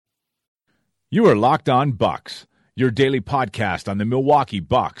You are Locked On Bucks, your daily podcast on the Milwaukee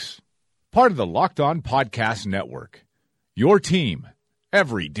Bucks. Part of the Locked On Podcast Network. Your team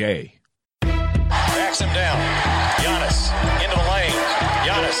every day. Backs him down. Giannis into the lane.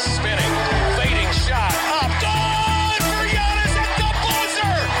 Giannis spinning. Fading shot. Up. Good for Giannis at the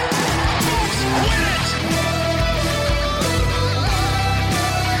buzzer. Bucks win it.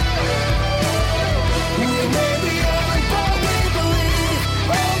 We may be young, but we believe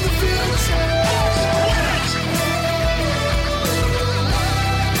on the future. Bucks win it.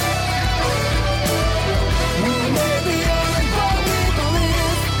 We may be young, but we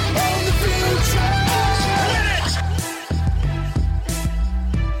believe on the future. Bucks win it.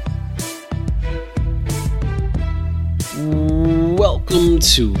 Welcome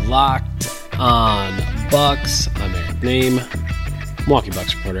to Locked On Bucks. I'm Eric Name, Milwaukee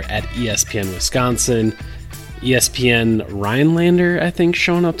Bucks reporter at ESPN Wisconsin. ESPN Rhinelander, I think,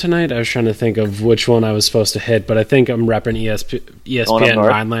 showing up tonight. I was trying to think of which one I was supposed to hit, but I think I'm repping ESPN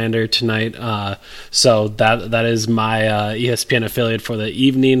Rhinelander tonight. So that is my ESPN affiliate for the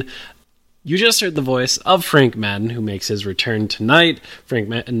evening. You just heard the voice of Frank Madden, who makes his return tonight. Frank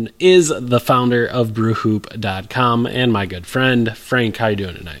Madden is the founder of BrewHoop.com and my good friend. Frank, how you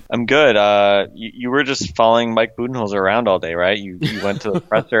doing tonight? I'm good. You were just following Mike Budenholzer around all day, right? You went to the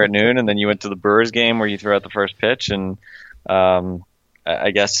presser at noon, and then you went to the Brewers game where you threw out the first pitch. And I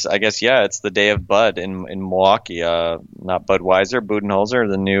guess, yeah, it's the day of Bud in Milwaukee. Not Budweiser, Budenholzer,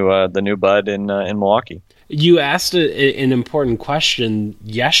 the new Bud in Milwaukee. You asked an important question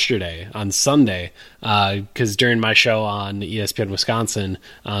yesterday on Sunday, because during my show on ESPN Wisconsin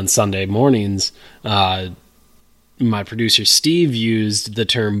on Sunday mornings, my producer Steve used the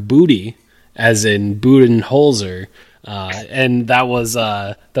term booty, as in Budenholzer, and that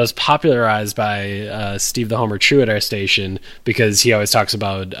was popularized by Steve the Homer True at our station, because he always talks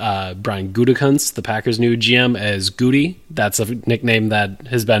about Brian Gutekunst, the Packers' new GM, as Goody. That's a nickname that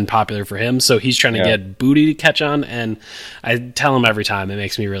has been popular for him. So he's trying to get Booty to catch on, and I tell him every time it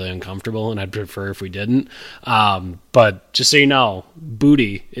makes me really uncomfortable, and I'd prefer if we didn't. But just so you know,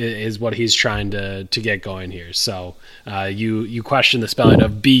 Booty is what he's trying to get going here. So you question the spelling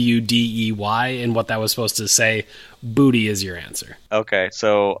of Budey and what that was supposed to say. Booty is your answer. Okay,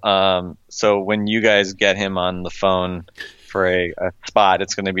 so when you guys get him on the phone for a spot,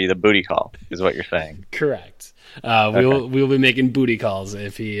 it's going to be the booty call, is what you're saying. Correct. Okay. We will be making booty calls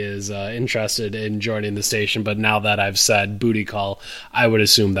if he is interested in joining the station. But now that I've said booty call, I would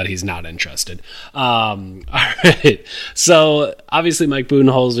assume that he's not interested. All right. So obviously Mike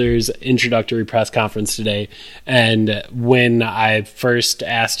Budenholzer's introductory press conference today. And when I first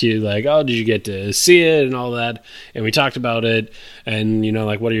asked you, like, oh, did you get to see it and all that? And we talked about it and,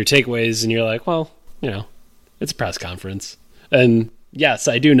 like, what are your takeaways? And you're like, well, it's a press conference. And yes,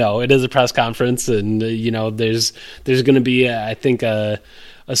 I do know it is a press conference, and there's going to be, I think, a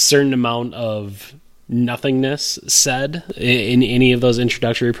certain amount of nothingness said in any of those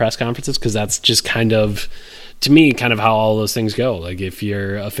introductory press conferences, because that's just kind of, to me, kind of how all those things go. Like, if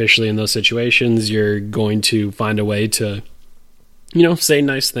you're officially in those situations, you're going to find a way to, say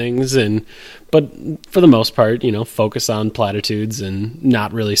nice things, but for the most part, focus on platitudes and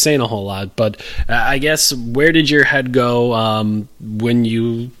not really saying a whole lot. But I guess, where did your head go when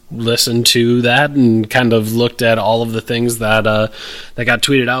you listened to that and kind of looked at all of the things that got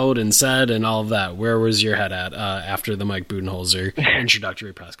tweeted out and said and all of that? Where was your head at after the Mike Budenholzer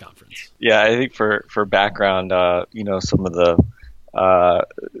introductory press conference? Yeah, I think for background, some of the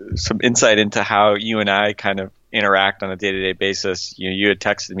some insight into how you and I kind of interact on a day-to-day basis. You had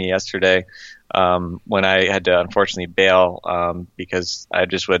texted me yesterday when I had to unfortunately bail because I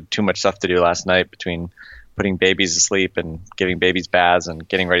just had too much stuff to do last night between putting babies to sleep and giving babies baths and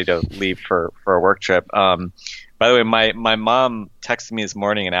getting ready to leave for a work trip. By the way, my mom texted me this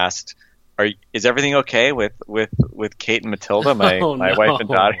morning and asked, "Is everything okay with Kate and Matilda, my wife and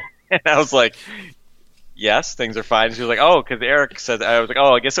daughter?" And I was like, yes, things are fine. She was like, oh, because Eric said, I was like,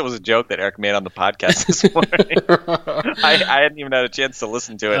 oh, I guess it was a joke that Eric made on the podcast this morning. I hadn't even had a chance to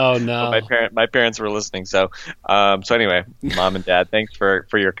listen to it. Oh, no. But my parents were listening. So anyway, Mom and Dad, thanks for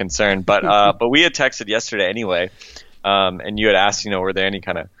your concern. But we had texted yesterday anyway, and you had asked, were there any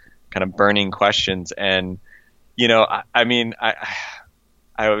kind of burning questions? And, I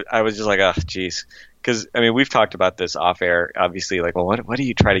was just like, oh, geez. Because, we've talked about this off air, obviously, like, well, what do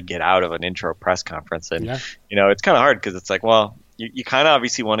you try to get out of an intro press conference? And, it's kind of hard because it's like, well, you kind of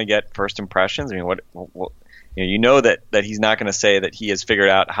obviously want to get first impressions. What that he's not going to say that he has figured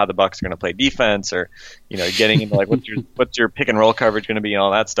out how the Bucks are going to play defense, or, getting into like, what's your pick and roll coverage going to be and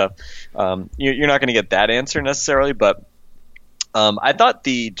all that stuff. You're not going to get that answer necessarily, but I thought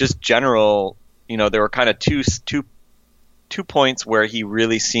the just general there were kind of two points where he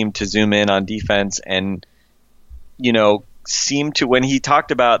really seemed to zoom in on defense and, seemed to, when he talked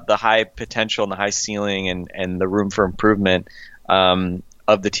about the high potential and the high ceiling and the room for improvement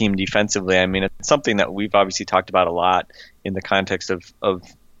of the team defensively. I mean, it's something that we've obviously talked about a lot in the context of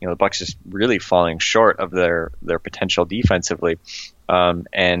the Bucks just really falling short of their potential defensively.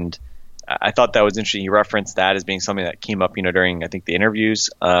 And I thought that was interesting. He referenced that as being something that came up, during, I think, the interviews,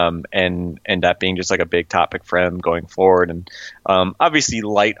 and that being just like a big topic for him going forward. And obviously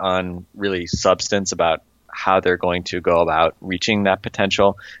light on really substance about how they're going to go about reaching that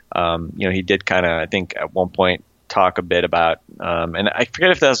potential. He did kind of, I think, at one point talk a bit about, and I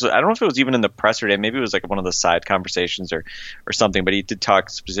forget if I don't know if it was even in the presser day, maybe it was like one of the side conversations or something, but he did talk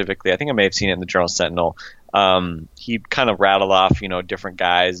specifically. I think I may have seen it in the Journal Sentinel. He kind of rattled off, different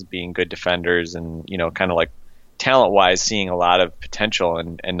guys being good defenders and, kind of like talent wise seeing a lot of potential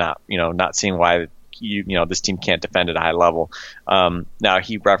and not, not seeing why this team can't defend at a high level. Now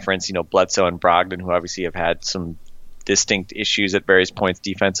he referenced, Bledsoe and Brogdon, who obviously have had some distinct issues at various points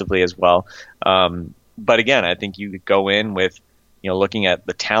defensively as well. But again, I think you go in with, looking at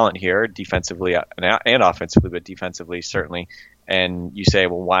the talent here defensively and offensively, but defensively certainly, and you say,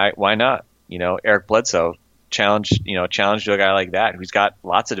 well, why not? Eric Bledsoe challenge to a guy like that who's got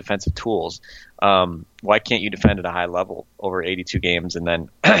lots of defensive tools. Why can't you defend at a high level over 82 games and then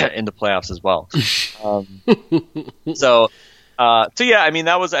in the playoffs as well? So yeah, I mean,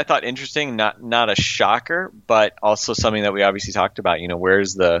 that was, I thought, interesting, not a shocker, but also something that we obviously talked about. Where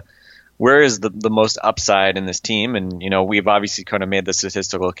is the most upside in this team? And, we've obviously kind of made the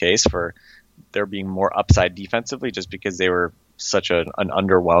statistical case for there being more upside defensively just because they were such an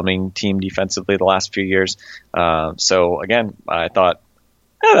underwhelming team defensively the last few years. So again, I thought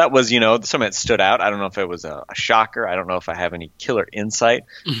that was, something that stood out. I don't know if it was a shocker. I don't know if I have any killer insight,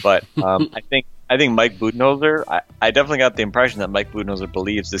 but I think Mike Budenholzer, I definitely got the impression that Mike Budenholzer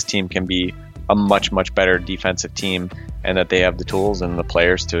believes this team can be a much, much better defensive team and that they have the tools and the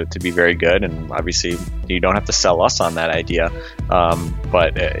players to be very good. And obviously you don't have to sell us on that idea.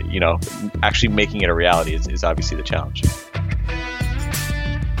 But actually making it a reality is obviously the challenge.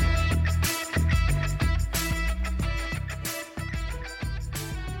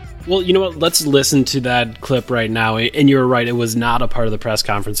 Well, you know what? Let's listen to that clip right now. And you're right, it was not a part of the press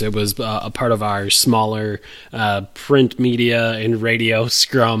conference. It was a part of our smaller print media and radio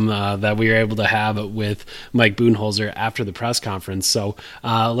scrum that we were able to have with Mike Budenholzer after the press conference. So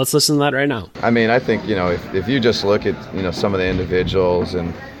let's listen to that right now. I mean, I think, if you just look at, some of the individuals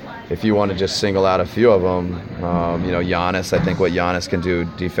and if you want to just single out a few of them, Giannis, I think what Giannis can do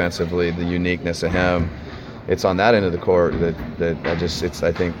defensively, the uniqueness of him, it's on that end of the court that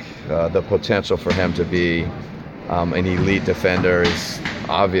I think the potential for him to be an elite defender is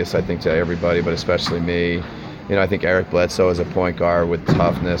obvious, I think, to everybody, but especially me. I think Eric Bledsoe is a point guard with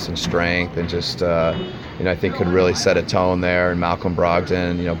toughness and strength and just, I think could really set a tone there. And Malcolm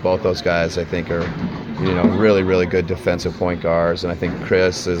Brogdon, both those guys I think are, really, really good defensive point guards. And I think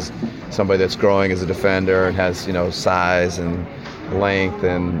Chris is somebody that's growing as a defender and has, size and length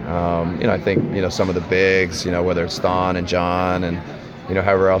and I think some of the bigs, whether it's Thon and John and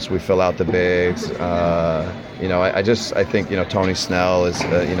however else we fill out the bigs, I think Tony Snell is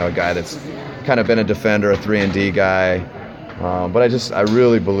a guy that's kind of been a defender, a 3-and-D guy, but I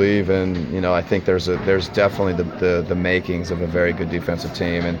really believe in I think there's definitely the makings of a very good defensive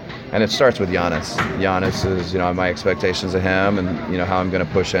team and it starts with Giannis. Giannis is my expectations of him and how I'm going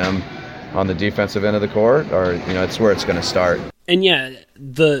to push him on the defensive end of the court, or it's where it's going to start. And yeah,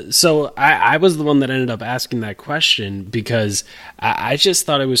 so I was the one that ended up asking that question because I just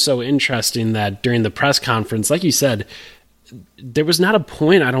thought it was so interesting that during the press conference, like you said, there was not a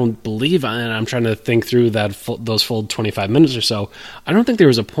point, I don't believe, and I'm trying to think through those full 25 minutes or so, I don't think there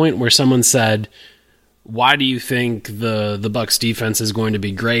was a point where someone said, why do you think the Bucks defense is going to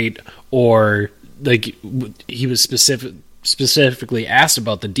be great? Or like he was specifically asked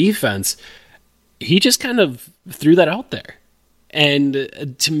about the defense. He just kind of threw that out there. And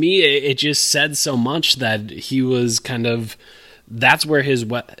to me, it just said so much that he was kind of, that's where his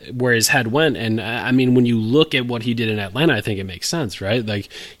head went. And I mean, when you look at what he did in Atlanta, I think it makes sense, right? Like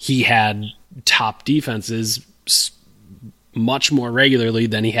he had top defenses much more regularly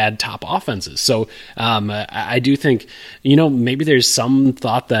than he had top offenses. So I do think, maybe there's some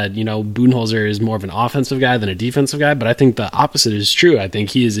thought that, Budenholzer is more of an offensive guy than a defensive guy, but I think the opposite is true. I think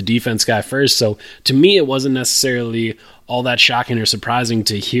he is a defense guy first. So to me, it wasn't necessarily all that shocking or surprising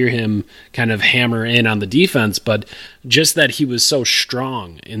to hear him kind of hammer in on the defense, but just that he was so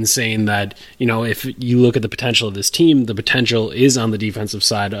strong in saying that, if you look at the potential of this team, the potential is on the defensive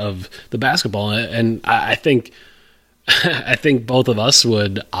side of the basketball. And I think both of us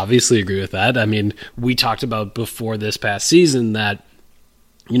would obviously agree with that. I mean, we talked about before this past season that,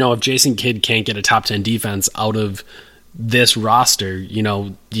 if Jason Kidd can't get a top 10 defense out of this roster,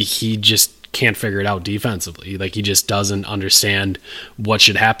 he just can't figure it out defensively. Like, he just doesn't understand what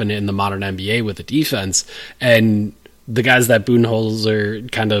should happen in the modern NBA with the defense. And the guys that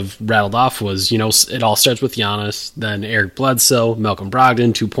Budenholzer kind of rattled off was, it all starts with Giannis, then Eric Bledsoe, Malcolm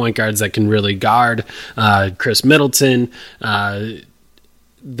Brogdon, 2 point guards that can really guard, Chris Middleton,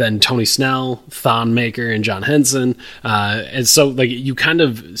 then Tony Snell, Thon Maker, and John Henson. And so, like, you kind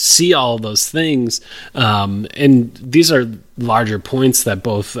of see all those things. And these are larger points that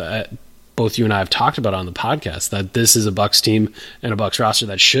both you and I have talked about on the podcast, that this is a Bucks team and a Bucks roster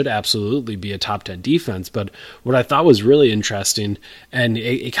that should absolutely be a top 10 defense. But what I thought was really interesting, and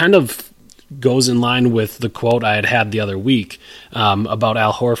it kind of goes in line with the quote I had the other week about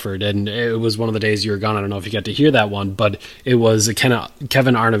Al Horford, and it was one of the days you were gone. I don't know if you got to hear that one, but it was a Kevin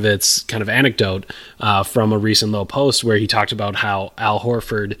Arnovitz kind of anecdote from a recent Low Post where he talked about how Al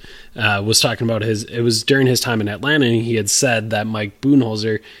Horford was talking about it was during his time in Atlanta, and he had said that Mike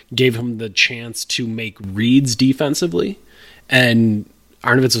Budenholzer gave him the chance to make reads defensively, and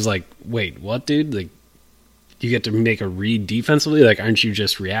Arnovitz was like, wait, what, dude? Like, you get to make a read defensively? Like, aren't you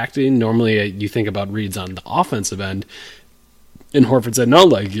just reacting? Normally you think about reads on the offensive end. And Horford said, no,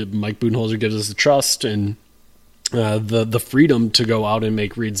 like, Mike Budenholzer gives us the trust and the freedom to go out and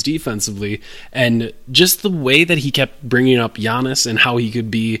make reads defensively. And just the way that he kept bringing up Giannis and how he could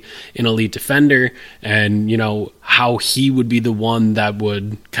be an elite defender, and, how he would be the one that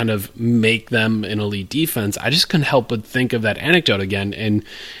would kind of make them an elite defense. I just couldn't help but think of that anecdote again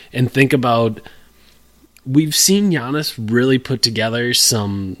and think about, we've seen Giannis really put together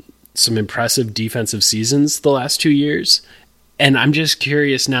some impressive defensive seasons the last 2 years, and I'm just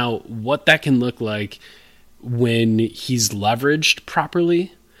curious now what that can look like when he's leveraged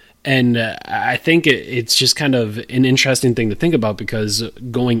properly. And I think it's just kind of an interesting thing to think about, because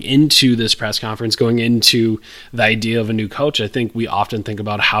going into this press conference, going into the idea of a new coach, I think we often think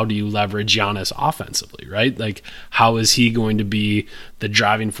about, how do you leverage Giannis offensively, right? Like, how is he going to be the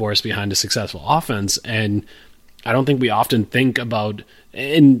driving force behind a successful offense? And I don't think we often think about,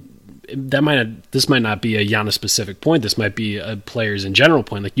 and this might not be a Giannis specific point, this might be a players in general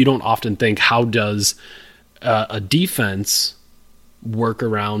point. Like, you don't often think, how does a defense work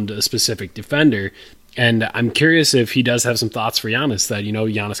around a specific defender? And I'm curious if he does have some thoughts for Giannis, that,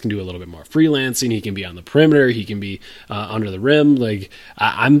 Giannis can do a little bit more freelancing. He can be on the perimeter. He can be under the rim. Like,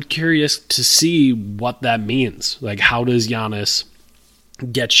 I'm curious to see what that means. Like, how does Giannis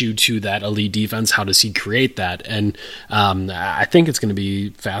get you to that elite defense? How does he create that? And I think it's going to be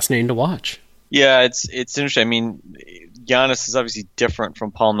fascinating to watch. Yeah, it's interesting. I mean, Giannis is obviously different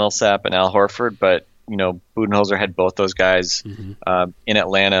from Paul Millsap and Al Horford, but Budenholzer had both those guys in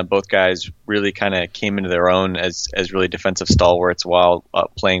Atlanta. Both guys really kind of came into their own as really defensive stalwarts while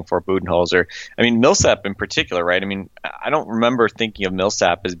playing for Budenholzer. I mean, Millsap in particular, right? I mean, I don't remember thinking of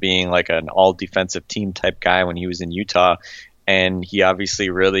Millsap as being like an all defensive team type guy when he was in Utah. And he obviously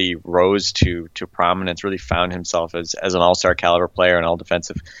really rose to prominence, really found himself as an all-star caliber player, an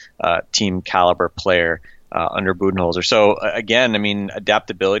all-defensive team caliber player under Budenholzer. So again, I mean,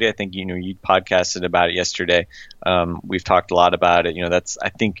 adaptability, I think, you podcasted about it yesterday. We've talked a lot about it. That's, I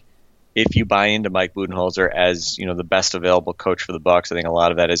think, if you buy into Mike Budenholzer as, the best available coach for the Bucks, I think a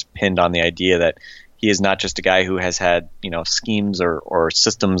lot of that is pinned on the idea that he is not just a guy who has had, schemes or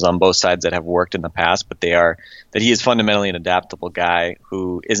systems on both sides that have worked in the past, but that he is fundamentally an adaptable guy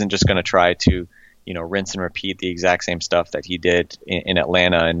who isn't just going to try to, rinse and repeat the exact same stuff that he did in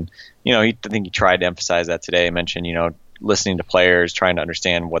Atlanta. And, I think he tried to emphasize that today. I mentioned, listening to players, trying to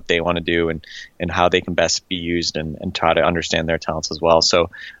understand what they want to do and how they can best be used and try to understand their talents as well. So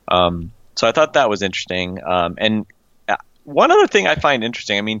I thought that was interesting. And one other thing I find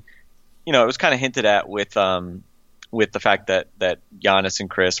interesting, I mean, it was kind of hinted at with the fact that Giannis and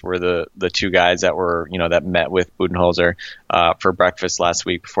Chris were the two guys that were, that met with Budenholzer for breakfast last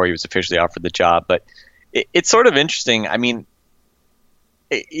week before he was officially offered the job. But it's sort of interesting. I mean,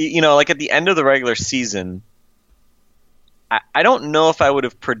 like at the end of the regular season, I don't know if I would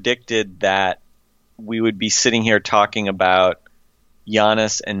have predicted that we would be sitting here talking about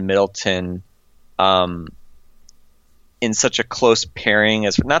Giannis and Middleton in such a close pairing.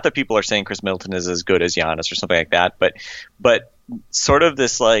 As not that people are saying Chris Middleton is as good as Giannis or something like that, but sort of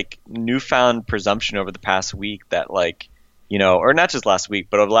this like newfound presumption over the past week that like, you know, or not just last week,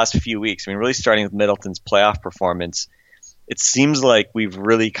 but over the last few weeks, I mean, really starting with Middleton's playoff performance, it seems like we've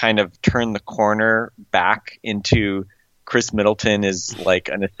really kind of turned the corner back into Chris Middleton is like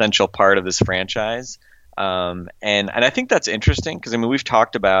an essential part of this franchise. And I think that's interesting because, I mean, we've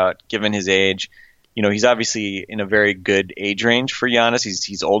talked about, given his age, you know, he's obviously in a very good age range for Giannis.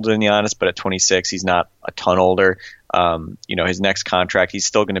 He's older than Giannis, but at 26, he's not a ton older. You know, his next contract, he's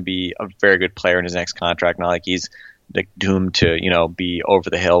still going to be a very good player in his next contract. Not like he's like doomed to, you know, be over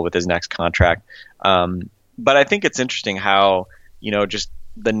the hill with his next contract. But I think it's interesting how, you know, just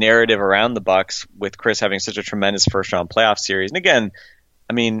the narrative around the Bucks with Chris having such a tremendous first round playoff series. And again,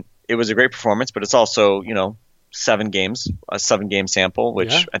 I mean, it was a great performance, but it's also, you know, 7 games, a 7-game sample,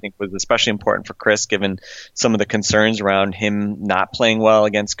 which I think was especially important for Chris, given some of the concerns around him not playing well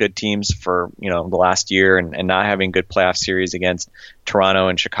against good teams for, you know, the last year and not having good playoff series against Toronto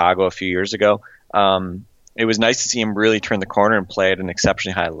and Chicago a few years ago. It was nice to see him really turn the corner and play at an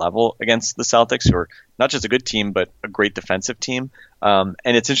exceptionally high level against the Celtics, who are not just a good team, but a great defensive team. And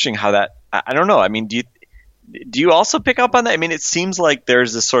it's interesting how that, I don't know. I mean, do you also pick up on that? I mean, it seems like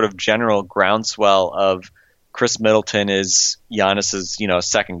there's this sort of general groundswell of Chris Middleton is Giannis's, you know,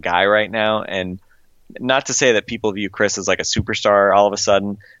 second guy right now. And not to say that people view Chris as like a superstar all of a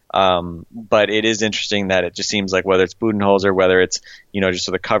sudden, but it is interesting that it just seems like whether it's Budenholzer, whether it's, you know, just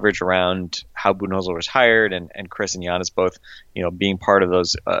sort of coverage around how Budenholzer was hired and Chris and Giannis both, you know, being part of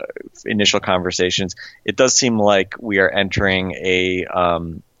those initial conversations, it does seem like we are entering a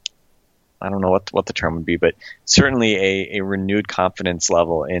I don't know what the term would be, but certainly a renewed confidence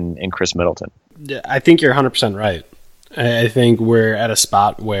level in Chris Middleton. I think you're 100% right. I think we're at a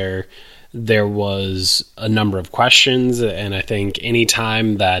spot where there was a number of questions, and I think any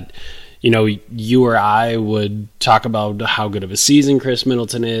time that, you know, you or I would talk about how good of a season Chris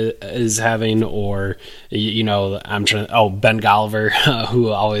Middleton is having, or, you know, Ben Golliver, who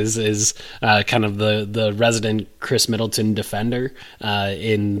always is kind of the resident Chris Middleton defender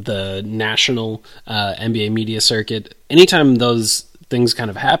in the national NBA media circuit. Anytime those things kind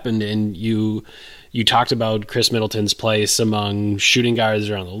of happened and you talked about Chris Middleton's place among shooting guards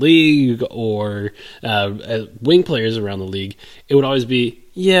around the league or wing players around the league, it would always be,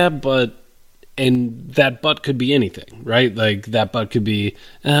 yeah, but, and that but could be anything, right? Like that but could be,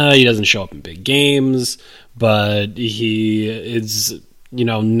 he doesn't show up in big games, but he is, you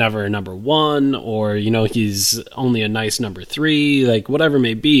know, never a number one, or, you know, he's only a nice number 3, like whatever it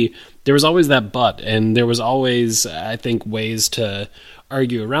may be. There was always that but, and there was always, I think, ways to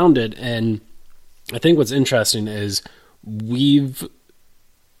argue around it. And I think what's interesting is we've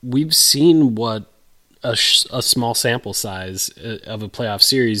seen what a small sample size of a playoff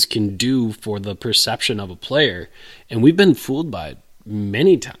series can do for the perception of a player, and we've been fooled by it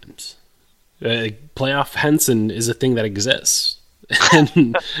many times. Playoff Henson is a thing that exists.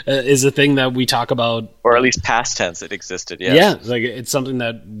 And is a thing that we talk about, or at least past tense, it existed. Yes. Yeah, like it's something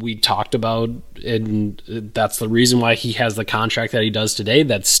that we talked about, and that's the reason why he has the contract that he does today.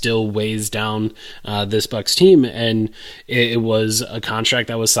 That still weighs down this Bucks team, and it was a contract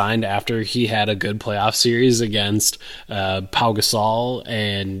that was signed after he had a good playoff series against Pau Gasol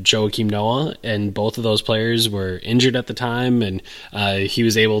and Joakim Noah, and both of those players were injured at the time, and he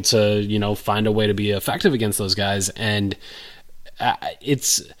was able to, you know, find a way to be effective against those guys. And I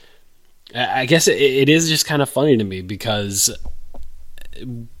guess it is just kind of funny to me, because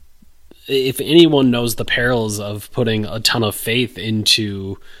if anyone knows the perils of putting a ton of faith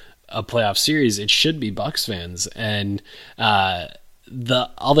into a playoff series, it should be Bucks fans. And the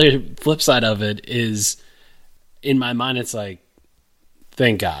other flip side of it is, in my mind, it's like,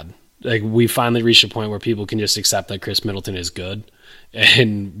 thank God. Like, we finally reached a point where people can just accept that Chris Middleton is good,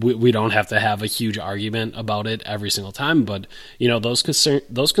 and we don't have to have a huge argument about it every single time. But, you know, those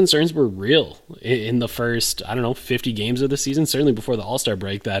concerns were real in the first, 50 games of the season, certainly before the All-Star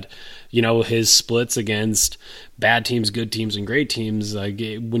break, that, you know, his splits against bad teams, good teams, and great teams, like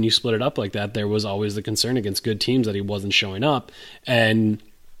when you split it up like that, there was always the concern against good teams that he wasn't showing up. And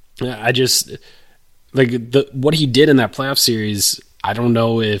I just, like, what he did in that playoff series, I don't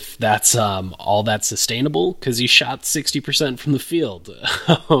know if that's all that sustainable, because he shot 60% from the field.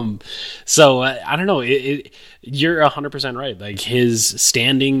 So I don't know. You're 100% right. Like, his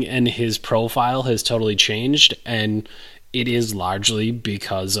standing and his profile has totally changed, and it is largely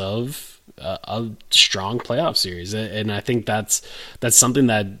because of a strong playoff series. And I think that's something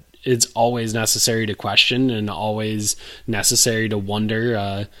that it's always necessary to question and always necessary to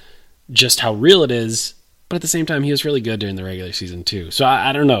wonder just how real it is. But at the same time, he was really good during the regular season too. So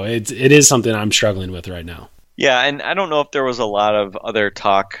I don't know. It is something I'm struggling with right now. Yeah, and I don't know if there was a lot of other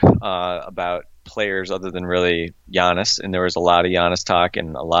talk about players other than really Giannis, and there was a lot of Giannis talk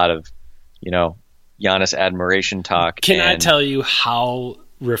and a lot of, Giannis admiration talk. Can I tell you how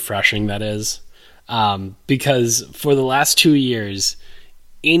refreshing that is? Because for the last 2 years,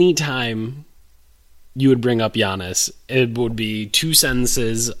 anytime you would bring up Giannis, it would be 2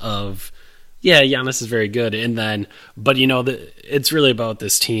 sentences of, yeah, Giannis is very good, and then, but it's really about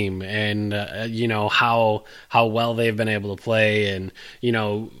this team and how well they've been able to play, and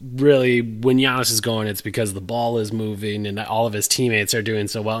really when Giannis is going, it's because the ball is moving and all of his teammates are doing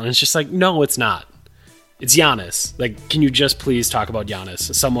so well, and it's just like, no, it's not. It's Giannis. Like, can you just please talk about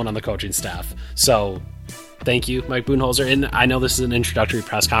Giannis? Someone on the coaching staff. So, thank you, Mike Budenholzer. And I know this is an introductory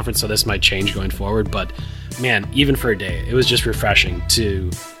press conference, so this might change going forward, but man, even for a day, it was just refreshing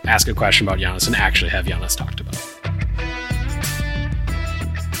to ask a question about Giannis and actually have Giannis talked about.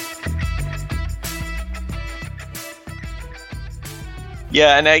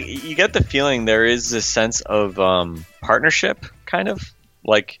 Yeah, and you get the feeling there is this sense of partnership, kind of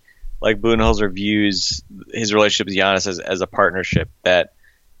like Budenholzer views his relationship with Giannis as a partnership that,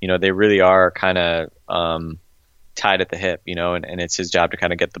 they really are kind of tied at the hip, and it's his job to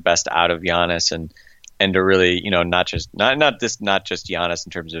kind of get the best out of Giannis and to really, not just Giannis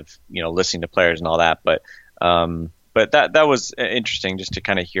in terms of, listening to players and all that, but that was interesting just to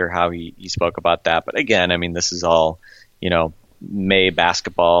kind of hear how he spoke about that. But again, I mean, this is all, May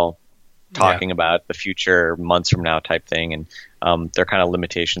basketball talking about the future months from now type thing. And there are kind of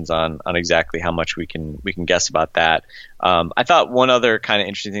limitations on exactly how much we can guess about that. I thought one other kind of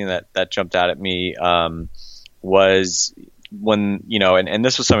interesting thing that jumped out at me was when, and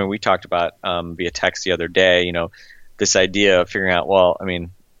this was something we talked about via text the other day, this idea of figuring out, well, I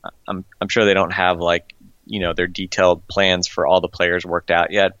mean, I'm sure they don't have their detailed plans for all the players worked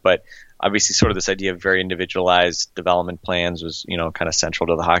out yet, but obviously sort of this idea of very individualized development plans was, kind of central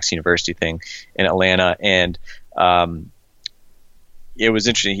to the Hawks University thing in Atlanta. And it was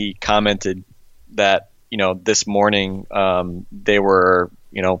interesting. He commented that, this morning they were,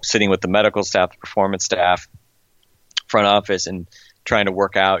 sitting with the medical staff, the performance staff, front office, and trying to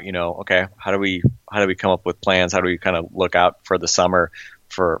work out, okay, how do we come up with plans? How do we kind of look out for the summer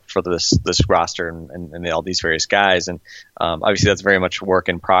for this roster and all these various guys? And obviously that's very much work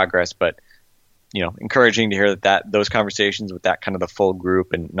in progress, but encouraging to hear that those conversations with that kind of the full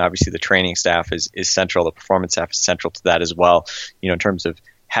group, and obviously the training staff is central. The performance staff is central to that as well, in terms of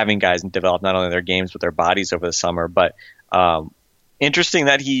having guys develop not only their games but their bodies over the summer. But interesting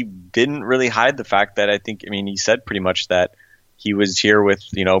that he didn't really hide the fact that he said pretty much that he was here with,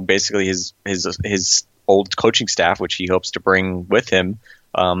 basically his old coaching staff, which he hopes to bring with him.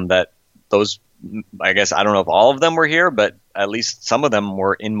 That those, I guess, I don't know if all of them were here, but at least some of them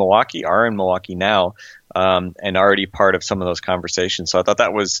are in Milwaukee now, and already part of some of those conversations. So I thought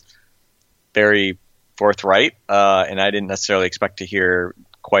that was very forthright, and I didn't necessarily expect to hear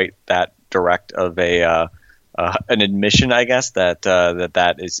quite that direct of an admission, I guess,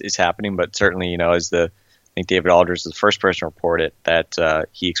 that is happening. But certainly, as I think David Aldridge is the first person to report it, that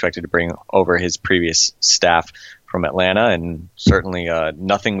he expected to bring over his previous staff from Atlanta, and certainly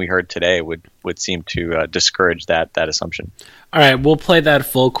nothing we heard today would seem to discourage that assumption. All right, we'll play that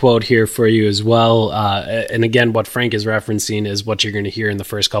full quote here for you as well. And again, what Frank is referencing is what you're going to hear in the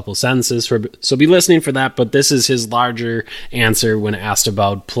first couple sentences. So be listening for that, but this is his larger answer when asked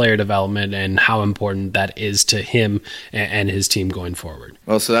about player development and how important that is to him and his team going forward.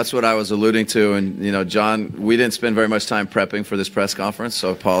 Well, so that's what I was alluding to. And, John, we didn't spend very much time prepping for this press conference, so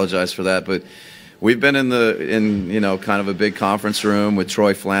I apologize for that. But we've been in kind of a big conference room with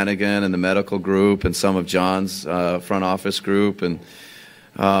Troy Flanagan and the medical group and some of John's front office group and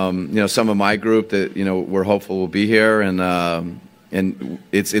some of my group that we're hopeful will be here, and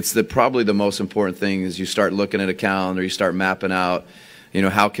it's probably the most important thing is you start looking at a calendar, you start mapping out,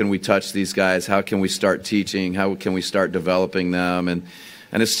 how can we touch these guys, how can we start teaching, how can we start developing them, and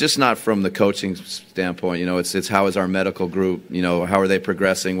it's just not from the coaching standpoint, it's how is our medical group, how are they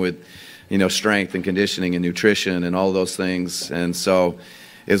progressing with strength and conditioning and nutrition and all those things. And so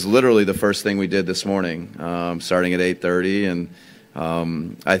it's literally the first thing we did this morning, starting at 8:30.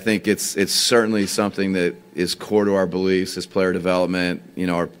 And I think it's certainly something that is core to our beliefs as player development.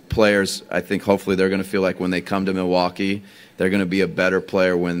 Our players, I think hopefully they're going to feel like when they come to Milwaukee, they're going to be a better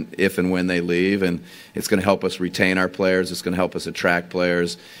player if and when they leave. And it's going to help us retain our players. It's going to help us attract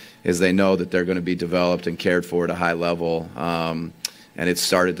players as they know that they're going to be developed and cared for at a high level. and it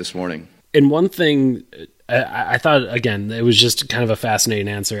started this morning. And one thing I thought, again, it was just kind of a fascinating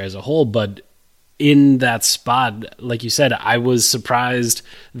answer as a whole, but in that spot, like you said, I was surprised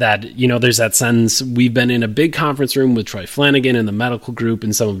that, there's that sense we've been in a big conference room with Troy Flanagan and the medical group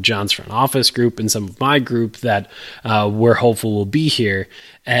and some of John's front office group and some of my group that we're hopeful will be here.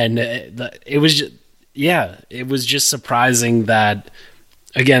 And it was just surprising that,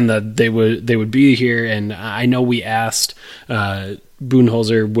 again, that they would be here. And I know we asked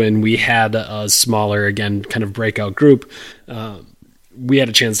Budenholzer when we had a smaller, again, kind of breakout group, we had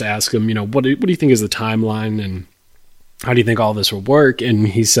a chance to ask him, what do you think is the timeline and how do you think all this will work? And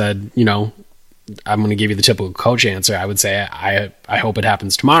he said, I'm going to give you the typical coach answer. I would say, I hope it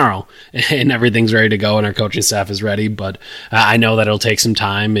happens tomorrow and everything's ready to go and our coaching staff is ready, but I know that it'll take some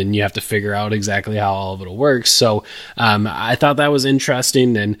time and you have to figure out exactly how all of it will work. So I thought that was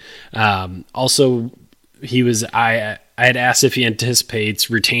interesting. And also I had asked if he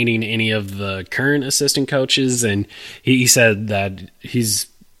anticipates retaining any of the current assistant coaches, and he said that he's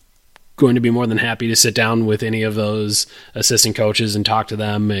going to be more than happy to sit down with any of those assistant coaches and talk to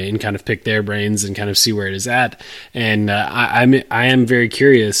them and kind of pick their brains and kind of see where it is at. And I am very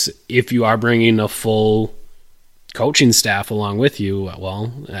curious if you are bringing a full coaching staff along with you.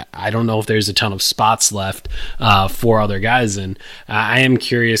 Well, I don't know if there's a ton of spots left for other guys, and I am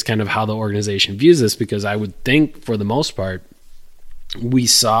curious kind of how the organization views this, because I would think for the most part we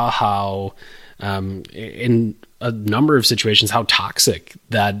saw how in a number of situations how toxic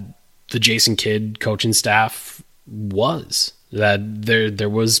that the Jason Kidd coaching staff was, that there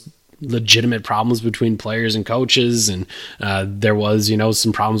was legitimate problems between players and coaches, and there was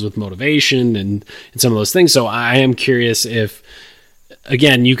some problems with motivation and some of those things. So I am curious if,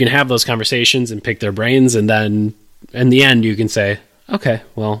 again, you can have those conversations and pick their brains, and then in the end you can say, okay,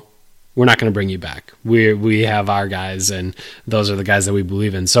 well, we're not going to bring you back. We have our guys, and those are the guys that we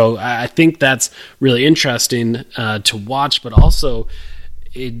believe in. So I think that's really interesting to watch, but also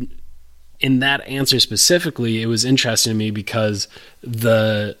in that answer specifically, it was interesting to me because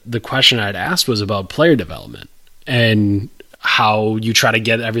the question I'd asked was about player development and how you try to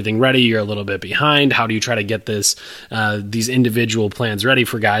get everything ready. You're a little bit behind. How do you try to get these individual plans ready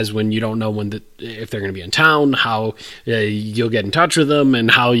for guys when you don't know if they're going to be in town, how you'll get in touch with them, and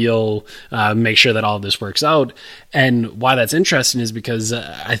how you'll make sure that all of this works out. And why that's interesting is because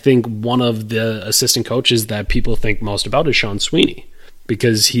I think one of the assistant coaches that people think most about is Sean Sweeney,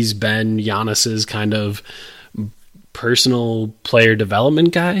 because he's been Giannis's kind of personal player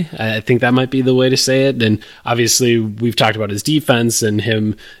development guy. I think that might be the way to say it. And obviously we've talked about his defense and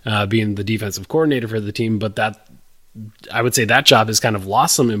him being the defensive coordinator for the team, but that, I would say that job has kind of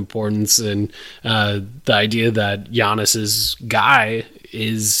lost some importance, and the idea that Giannis's guy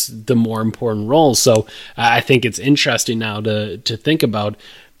is the more important role. So I think it's interesting now to think about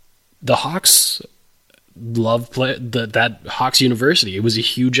the Hawks. That Hawks University. It was a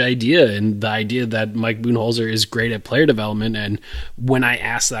huge idea, and the idea that Mike Budenholzer is great at player development. And when I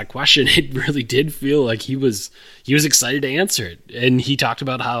asked that question, it really did feel like he was excited to answer it. And he talked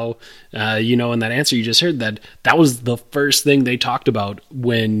about how, in that answer you just heard, that was the first thing they talked about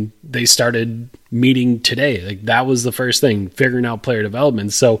when they started meeting today. Like, that was the first thing, figuring out player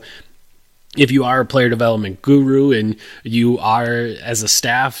development. So if you are a player development guru and you are, as a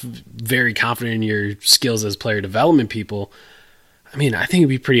staff, very confident in your skills as player development people, I mean, I think it'd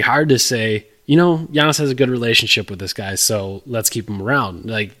be pretty hard to say, Giannis has a good relationship with this guy, so let's keep him around.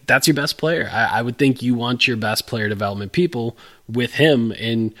 Like, that's your best player. I would think you want your best player development people with him.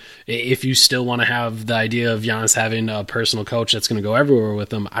 And if you still want to have the idea of Giannis having a personal coach that's going to go everywhere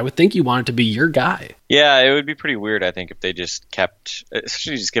with him, I would think you want it to be your guy. Yeah, it would be pretty weird, I think, if they just kept,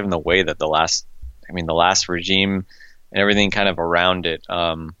 especially just given the way that the last regime and everything kind of around it.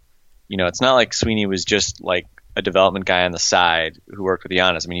 It's not like Sweeney was just like a development guy on the side who worked with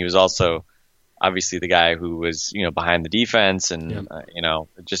Giannis. I mean, he was also obviously the guy who was, behind the defense, and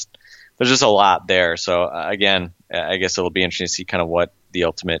there's just a lot there. So again, I guess it'll be interesting to see kind of what the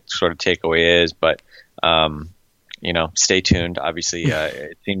ultimate sort of takeaway is, but stay tuned. Obviously,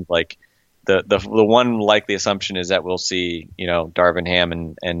 it seems like the one likely assumption is that we'll see, Darvin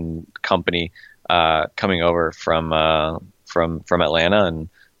Ham and company coming over from Atlanta, and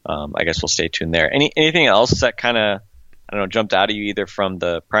I guess we'll stay tuned there. Anything else that kind of, I don't know, jumped out at you either from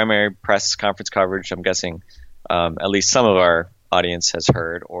the primary press conference coverage? I'm guessing at least some of our audience has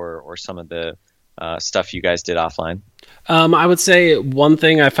heard, or some of the stuff you guys did offline? I would say one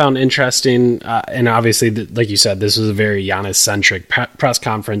thing I found interesting, and obviously, like you said, this was a very Giannis-centric press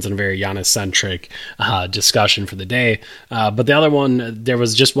conference and a very Giannis-centric discussion for the day. But the other one, there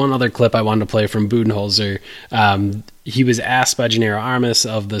was just one other clip I wanted to play from Budenholzer. He was asked by Gennaro Armas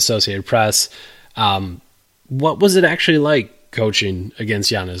of the Associated Press, what was it actually like coaching against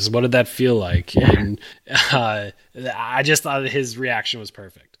Giannis? What did that feel like? And I just thought his reaction was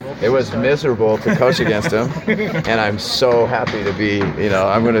perfect. It was miserable to coach against him, and I'm so happy to be,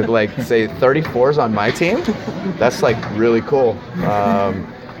 I'm going to say 34's on my team. That's really cool.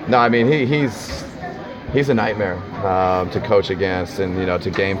 No, I mean, he's a nightmare to coach against, and,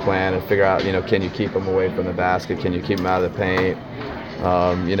 to game plan and figure out, can you keep him away from the basket? Can you keep him out of the paint?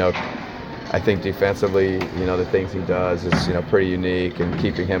 I think defensively, the things he does is, pretty unique, and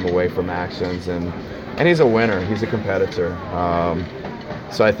keeping him away from actions, and he's a winner. He's a competitor.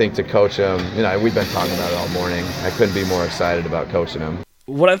 So I think to coach him, we've been talking about it all morning. I couldn't be more excited about coaching him.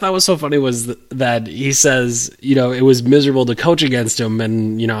 What I thought was so funny was that he says, it was miserable to coach against him,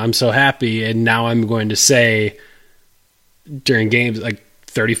 and, I'm so happy, and now I'm going to say during games,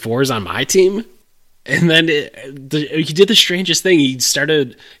 34's on my team. And then he did the strangest thing. He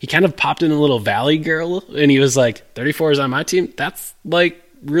kind of popped in a little Valley Girl, and he was like, 34 is on my team? That's,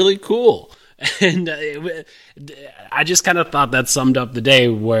 really cool. And I just kind of thought that summed up the day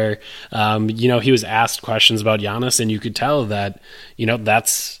where, he was asked questions about Giannis, and you could tell that,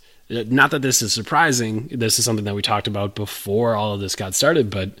 that's not that this is surprising. This is something that we talked about before all of this got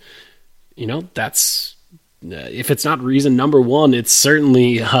started, but, that's... if it's not reason number one, it's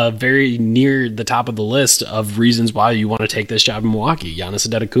certainly very near the top of the list of reasons why you want to take this job in Milwaukee. Giannis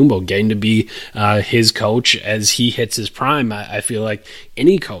Antetokounmpo getting to be his coach as he hits his prime. I feel like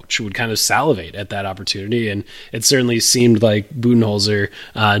any coach would kind of salivate at that opportunity, and it certainly seemed like Budenholzer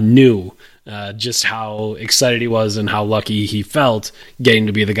knew just how excited he was and how lucky he felt getting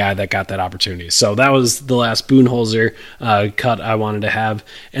to be the guy that got that opportunity. So that was the last Budenholzer cut I wanted to have.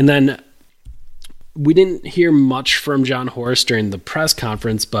 And then we didn't hear much from Jon Horst during the press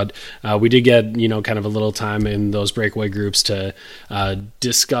conference, but we did get, kind of a little time in those breakaway groups to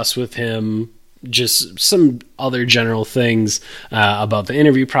discuss with him just some other general things about the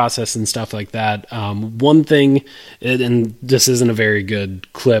interview process and stuff like that. One thing, and this isn't a very good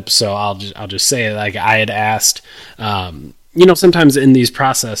clip, so I'll just say it. I had asked, sometimes in these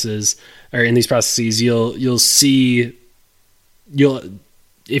processes or in these processes, you'll see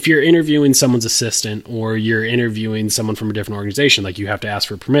if you're interviewing someone's assistant or you're interviewing someone from a different organization, you have to ask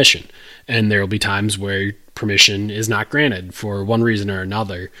for permission. And there will be times where permission is not granted for one reason or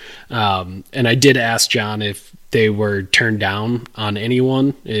another. And I did ask John if they were turned down on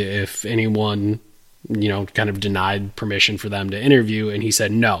anyone, if anyone, kind of denied permission for them to interview. And he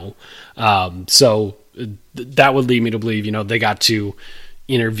said no. So that would lead me to believe, they got to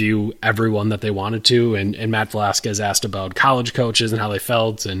interview everyone that they wanted to, and Matt Velasquez asked about college coaches and how they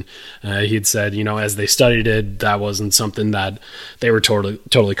felt, and he'd said, as they studied it, that wasn't something that they were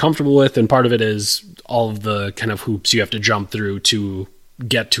totally comfortable with, and part of it is all of the kind of hoops you have to jump through to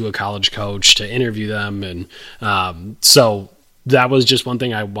get to a college coach to interview them, and so that was just one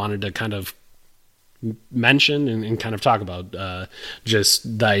thing I wanted to kind of mention and kind of talk about,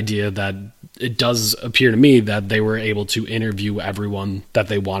 just the idea that it does appear to me that they were able to interview everyone that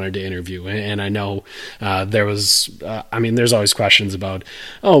they wanted to interview. And I know there was, there's always questions about,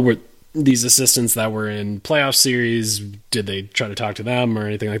 were these assistants that were in playoff series, did they try to talk to them or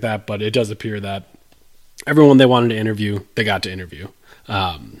anything like that? But it does appear that everyone they wanted to interview, they got to interview.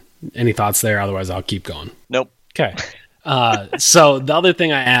 Any thoughts there? Otherwise, I'll keep going. Nope. Okay. So the other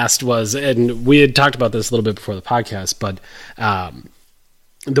thing I asked was, and we had talked about this a little bit before the podcast, but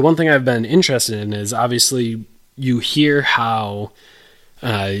the one thing I've been interested in is obviously you hear how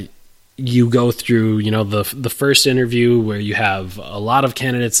you go through, the first interview where you have a lot of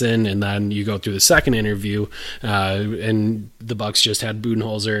candidates in, and then you go through the second interview, and the Bucks just had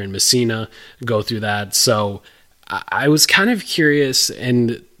Budenholzer and Messina go through that. So I was kind of curious,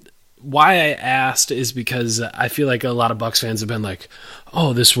 and why I asked is because I feel like a lot of Bucks fans have been like,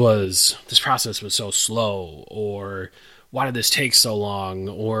 oh, this process was so slow, or why did this take so long,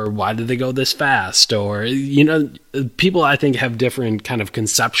 or why did they go this fast, or, people I think have different kind of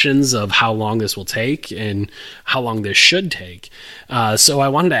conceptions of how long this will take and how long this should take. So I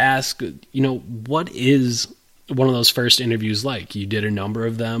wanted to ask, what is one of those first interviews like? You did a number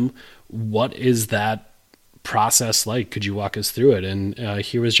of them. What is that process like? Could you walk us through it? And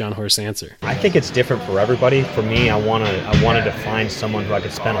here was Jon Horst's answer. I think it's different for everybody. For me, I wanted to find someone who I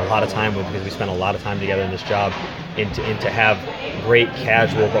could spend a lot of time with, because we spent a lot of time together in this job. and to have great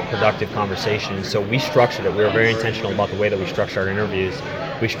casual but productive conversations. So we structured it. We were very intentional about the way that we structured our interviews.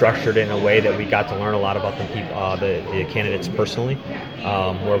 We structured it in a way that we got to learn a lot about the candidates personally,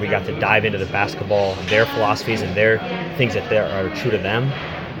 where we got to dive into the basketball, their philosophies and their things that are true to them,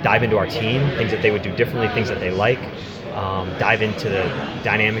 dive into our team, things that they would do differently, things that they like, dive into the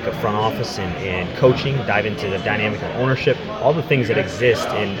dynamic of front office and coaching, dive into the dynamic of ownership, all the things that exist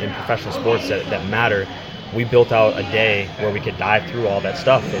in professional sports that matter. We built out a day where we could dive through all that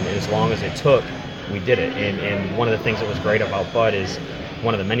stuff, and as long as it took, we did it. And one of the things that was great about Bud is,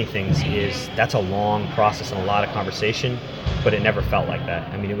 one of the many things is, that's a long process and a lot of conversation, but it never felt like that.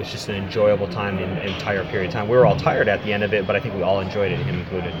 I mean, it was just an enjoyable time, the entire period of time. We were all tired at the end of it, but I think we all enjoyed it, him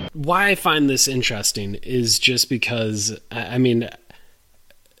included. Why I find this interesting is just because, I mean,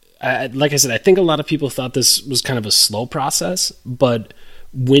 like I said, I think a lot of people thought this was kind of a slow process, but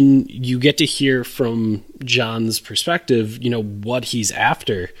when you get to hear from John's perspective, you know, what he's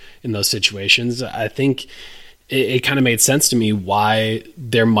after in those situations, I think it kind of made sense to me why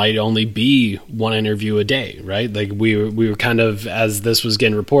there might only be one interview a day, right? Like we were kind of, as this was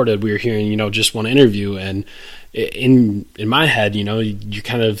getting reported, we were hearing, you know, just one interview, and in my head, you know, you're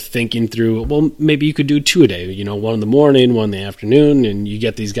kind of thinking through, well, maybe you could do two a day, you know, one in the morning, one in the afternoon, and you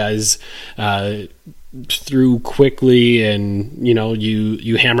get these guys through quickly, and you know,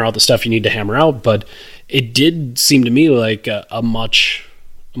 you hammer out the stuff you need to hammer out. But it did seem to me like a much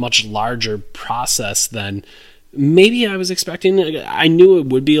larger process than maybe I was expecting. I knew it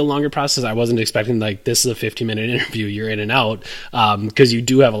would be a longer process. I wasn't expecting like, this is a 15-minute interview, you're in and out, because you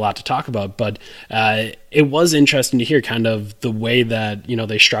do have a lot to talk about. But it was interesting to hear kind of the way that, you know,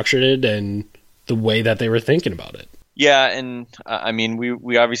 they structured it and the way that they were thinking about it. Yeah, and I mean,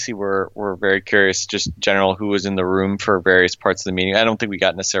 we obviously were very curious, just general, who was in the room for various parts of the meeting. I don't think we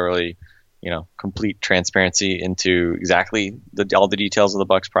got necessarily, you know, complete transparency into exactly all the details of the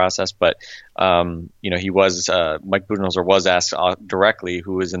Bucks process, but you know, Mike Budenholzer was asked directly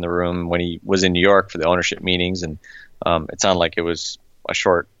who was in the room when he was in New York for the ownership meetings, and it sounded like it was a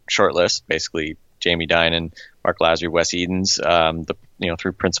short list, basically Jamie Dinan, Mark Lasry, Wes Edens, the, you know,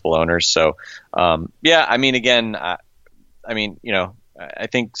 three principal owners. So yeah, I mean, again, I mean, you know, I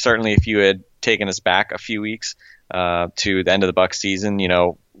think certainly if you had taken us back a few weeks to the end of the Bucks season, you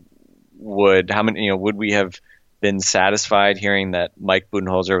know, would we have been satisfied hearing that Mike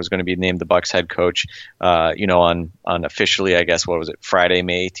Budenholzer was going to be named the Bucks head coach, you know, on officially, I guess, what was it, Friday,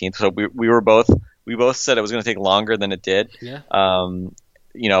 May 18th? So we both said it was going to take longer than it did. Yeah.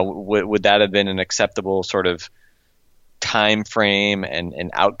 You know, would that have been an acceptable sort of time frame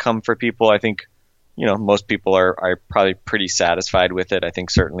and outcome for people? I think, you know, most people are probably pretty satisfied with it. I think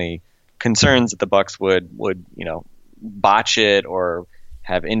certainly concerns that the Bucks would, you know, botch it or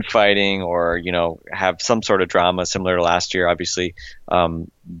have infighting or, you know, have some sort of drama similar to last year. Obviously,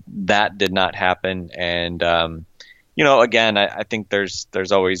 that did not happen. And, you know, again, I think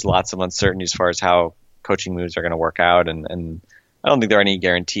there's always lots of uncertainty as far as how coaching moves are going to work out. And I don't think there are any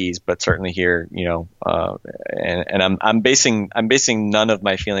guarantees, but certainly here, you know, and I'm basing none of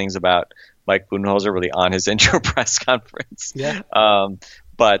my feelings about Mike Budenholzer really on his intro press conference. Yeah.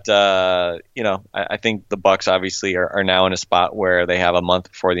 But you know, I think the Bucks obviously are now in a spot where they have a month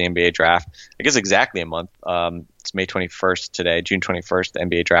before the NBA draft. I guess exactly a month. It's May 21st today, June 21st, the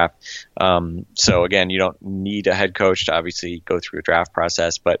NBA draft. So again, you don't need a head coach to obviously go through a draft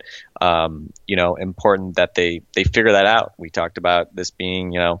process, but you know, important that they figure that out. We talked about this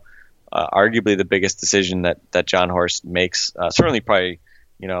being, you know, arguably the biggest decision that Jon Horst makes. Certainly, probably.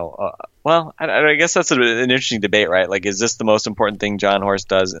 You know, well, I guess that's an interesting debate, right? Like, is this the most important thing Jon Horst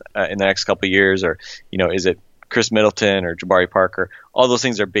does in the next couple of years, or, you know, is it Chris Middleton or Jabari Parker? All those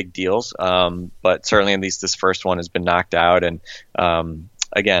things are big deals, but certainly at least this first one has been knocked out. And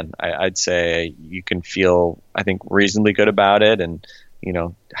again, I'd say you can feel, I think, reasonably good about it. And, you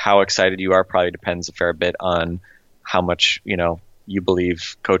know, how excited you are probably depends a fair bit on how much, you know, you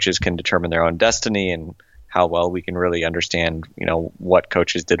believe coaches can determine their own destiny and how well we can really understand, you know, what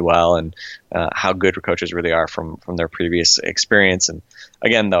coaches did well and how good coaches really are from their previous experience. And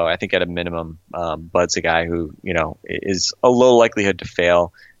again, though, I think at a minimum, Bud's a guy who, you know, is a low likelihood to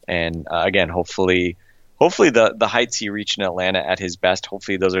fail. And again, hopefully the heights he reached in Atlanta at his best,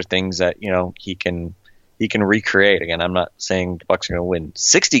 hopefully those are things that, you know, he can recreate. Again, I'm not saying the Bucks are going to win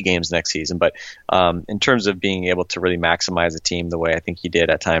 60 games next season, but in terms of being able to really maximize a team the way I think he did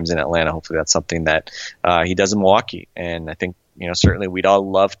at times in Atlanta, hopefully that's something that he does in Milwaukee. And I think, you know, certainly we'd all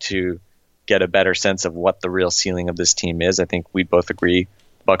love to get a better sense of what the real ceiling of this team is. I think we both agree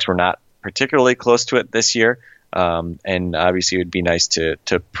Bucks were not particularly close to it this year. And obviously, it would be nice to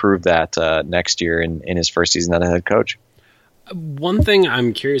prove that next year in his first season as a head coach. One thing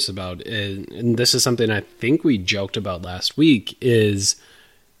I'm curious about, and this is something I think we joked about last week, is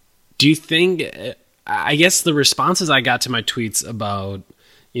do you think, I guess the responses I got to my tweets about,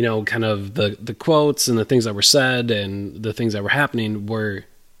 kind of the quotes and the things that were said and the things that were happening were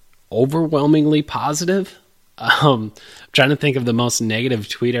overwhelmingly positive? I'm trying to think of the most negative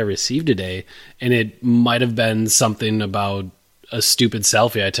tweet I received today, and it might have been something about a stupid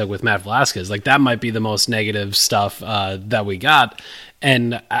selfie I took with Matt Velasquez. Like, that might be the most negative stuff that we got.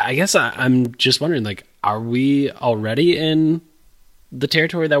 And I guess I'm just wondering, like, are we already in the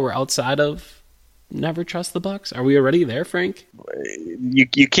territory that we're outside of never trust the Bucks? Are we already there, Frank? You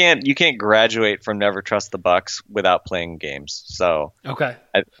can't graduate from never trust the Bucks without playing games. So okay,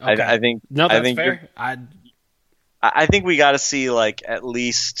 I think no, that's I think fair. I think we got to see, like, at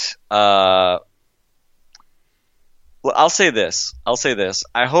least. Well, I'll say this.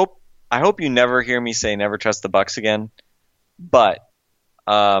 I hope you never hear me say never trust the Bucks again. But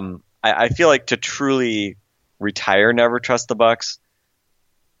I feel like to truly retire never trust the Bucks.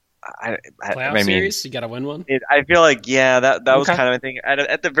 Playoff series, you got to win one. I feel like that was Okay. kind of my thing.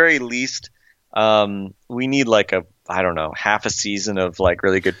 At the very least, we need like half a season of like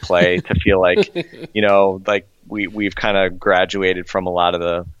really good play to feel like like we've kind of graduated from a lot of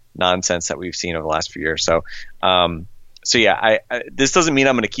the nonsense that we've seen over the last few years. So I this doesn't mean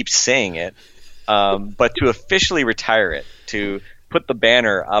I'm going to keep saying it, but to officially retire it, to put the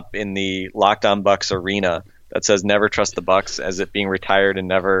banner up in the Locked On Bucks arena that says "Never trust the Bucks" as it being retired and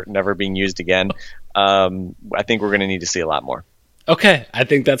never being used again. I think we're going to need to see a lot more. Okay, I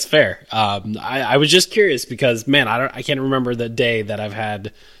think that's fair. I was just curious because, man, I can't remember the day that I've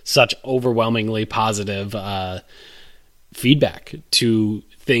had such overwhelmingly positive feedback to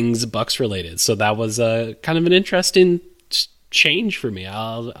things Bucks related. So that was kind of an interesting change for me.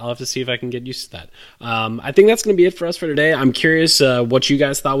 I'll have to see if I can get used to that. I think that's going to be it for us for today. I'm curious what you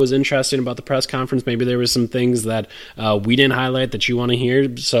guys thought was interesting about the press conference. Maybe there was some things that we didn't highlight that you want to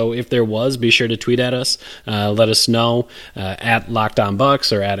hear. So if there was, be sure to tweet at us. Let us know at Locked On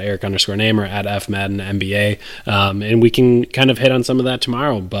Bucks or at Eric_Name or at FMaddenNBA. And we can kind of hit on some of that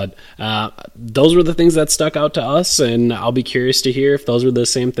tomorrow. But those were the things that stuck out to us, and I'll be curious to hear if those were the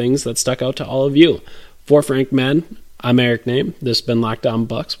same things that stuck out to all of you. For Frank Madden, I'm Eric Name. This has been Locked On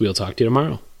Bucks. We'll talk to you tomorrow.